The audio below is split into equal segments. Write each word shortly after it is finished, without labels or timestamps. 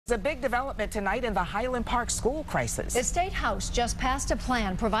It's a big development tonight in the Highland Park school crisis. The State House just passed a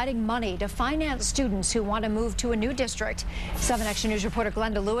plan providing money to finance students who want to move to a new district. 7 Action News reporter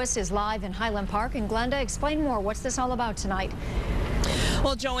Glenda Lewis is live in Highland Park. And Glenda, explain more. What's this all about tonight?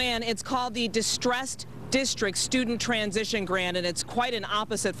 Well, Joanne, it's called the Distressed District Student Transition Grant, and it's quite an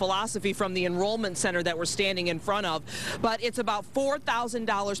opposite philosophy from the enrollment center that we're standing in front of. But it's about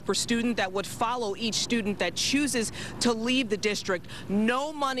 $4,000 per student that would follow each student that chooses to leave the district.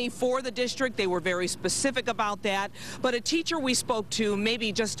 No money for the district. They were very specific about that. But a teacher we spoke to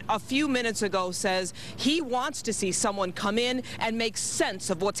maybe just a few minutes ago says he wants to see someone come in and make sense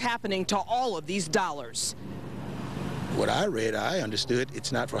of what's happening to all of these dollars. What I read, I understood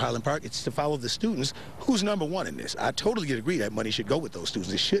it's not for Highland Park, it's to follow the students. Who's number one in this? I totally agree that money should go with those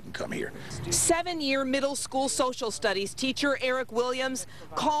students. It shouldn't come here. 7-year middle school social studies teacher Eric Williams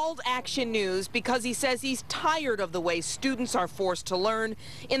called Action News because he says he's tired of the way students are forced to learn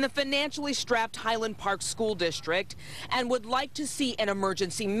in the financially strapped Highland Park School District and would like to see an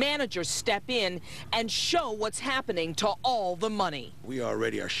emergency manager step in and show what's happening to all the money. We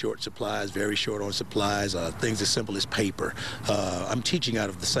already are short supplies, very short on supplies, things as simple as paper. I'm teaching out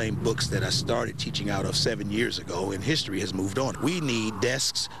of the same books that I started teaching out of 7 years ago, and history has moved on. We need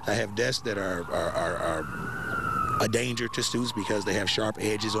desks. I have desks that are a danger to students because they have sharp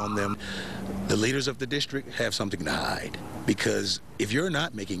edges on them. The leaders of the district have something to hide, because if you're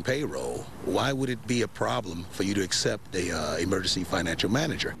not making payroll, why would it be a problem for you to accept a emergency financial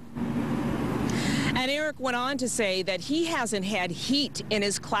manager? And Eric went on to say that he hasn't had heat in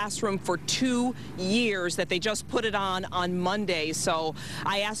his classroom for 2 years, that they just put it on Monday. So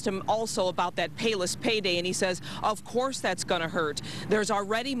I asked him also about that payless payday, and he says, of course that's going to hurt. There's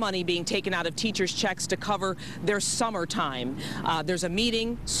already money being taken out of teachers' checks to cover their summertime. There's a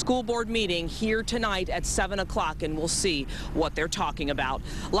meeting, school board meeting, here tonight at 7 o'clock, and we'll see what they're talking about.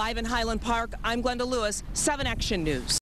 Live in Highland Park, I'm Glenda Lewis, 7 Action News.